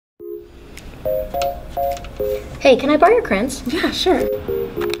Hey, can I borrow your crayons? Yeah, sure.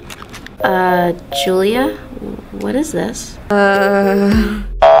 Julia? What is this?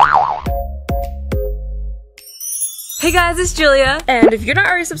 Hey guys, it's Julia, and if you're not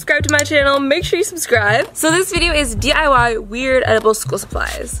already subscribed to my channel, make sure you subscribe. So this video is DIY weird edible school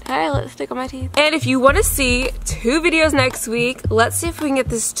supplies. Hey, let's stick on my teeth. And if you want to see 2 videos next week, let's see if we can get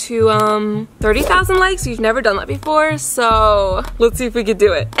this to 30,000 likes. We've never done that before, so let's see if we could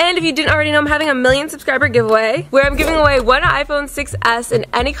do it. And if you didn't already know, I'm having a 1,000,000 subscriber giveaway where I'm giving away one iPhone 6s in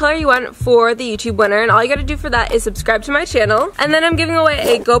any color you want for the YouTube winner, and all you gotta do for that is subscribe to my channel. And then I'm giving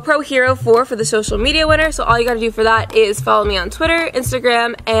away a GoPro Hero 4 for the social media winner, so all you gotta do for that is follow me on Twitter,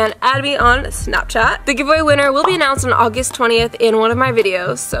 Instagram, and add me on Snapchat. The giveaway winner will be announced on August 20th in one of my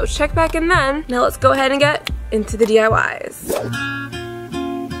videos, so check back in then. Now let's go ahead and get into the DIYs.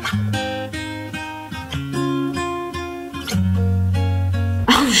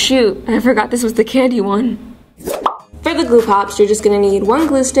 Oh shoot, I forgot this was the candy one. For the glue pops, you're just gonna need 1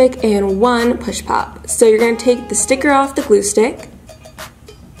 glue stick and 1 push pop. So you're gonna take the sticker off the glue stick,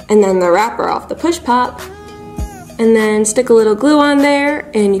 and then the wrapper off the push pop, and then stick a little glue on there,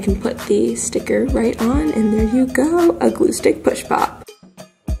 and you can put the sticker right on, and there you go, a glue stick push pop.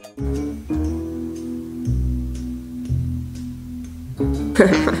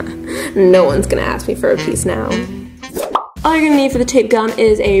 No one's gonna ask me for a piece now. All you're gonna need for the tape gum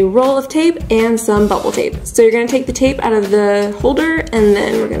is a roll of tape and some bubble tape. So you're gonna take the tape out of the holder, and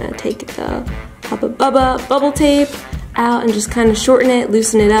then we're gonna take the Hubba Bubba bubble tape out and just kind of shorten it,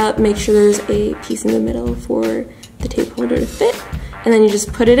 loosen it up, make sure there's a piece in the middle for the tape holder to fit, and then you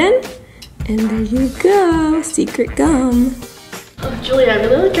just put it in, and there you go, secret gum. Oh, Julia, I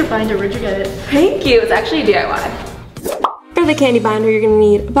really like your binder. Where'd you get it? Thank you, it's actually a DIY. For the candy binder, you're gonna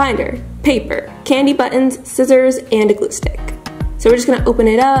need a binder, paper, candy buttons, scissors, and a glue stick. So we're just gonna open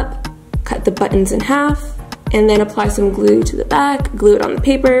it up, cut the buttons in half, and then apply some glue to the back, glue it on the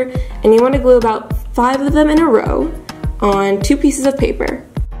paper, and you wanna glue about 5 of them in a row on 2 pieces of paper.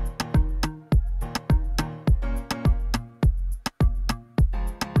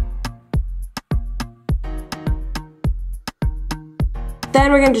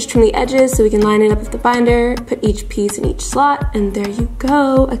 Then we're gonna just trim the edges so we can line it up with the binder, put each piece in each slot, and there you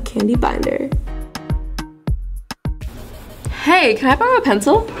go, a candy binder. Hey, can I borrow a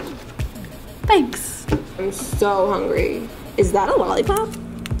pencil? Thanks. I'm so hungry. Is that a lollipop?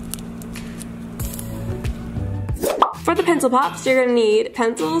 For the pencil pops, you're gonna need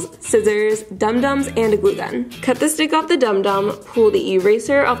pencils, scissors, dum-dums, and a glue gun. Cut the stick off the dum-dum, pull the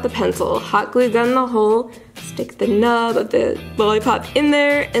eraser off the pencil, hot glue gun the hole, stick the nub of the lollipop in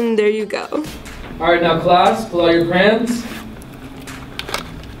there, and there you go. All right, now class, pull out your crayons.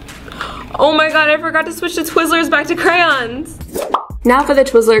 Oh my god, I forgot to switch the Twizzlers back to crayons. Now for the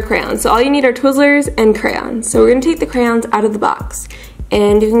Twizzler crayons. So all you need are Twizzlers and crayons. So we're gonna take the crayons out of the box.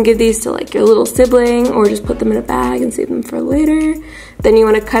 And you can give these to like your little sibling or just put them in a bag and save them for later. Then you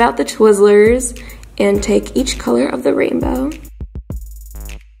want to cut out the Twizzlers and take each color of the rainbow.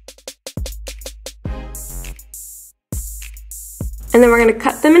 And then we're going to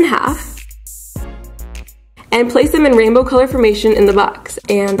cut them in half and place them in rainbow color formation in the box.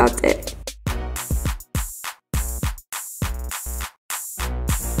 And that's it.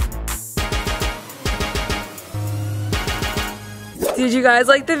 Did you guys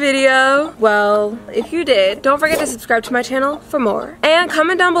like the video? Well, if you did, don't forget to subscribe to my channel for more. And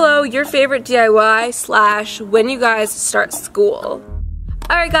comment down below your favorite DIY / when you guys start school.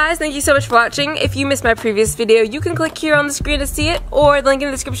 Alright guys, thank you so much for watching. If you missed my previous video, you can click here on the screen to see it, or the link in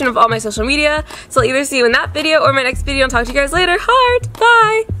the description of all my social media. So I'll either see you in that video or my next video, and talk to you guys later. Heart!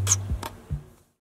 Bye!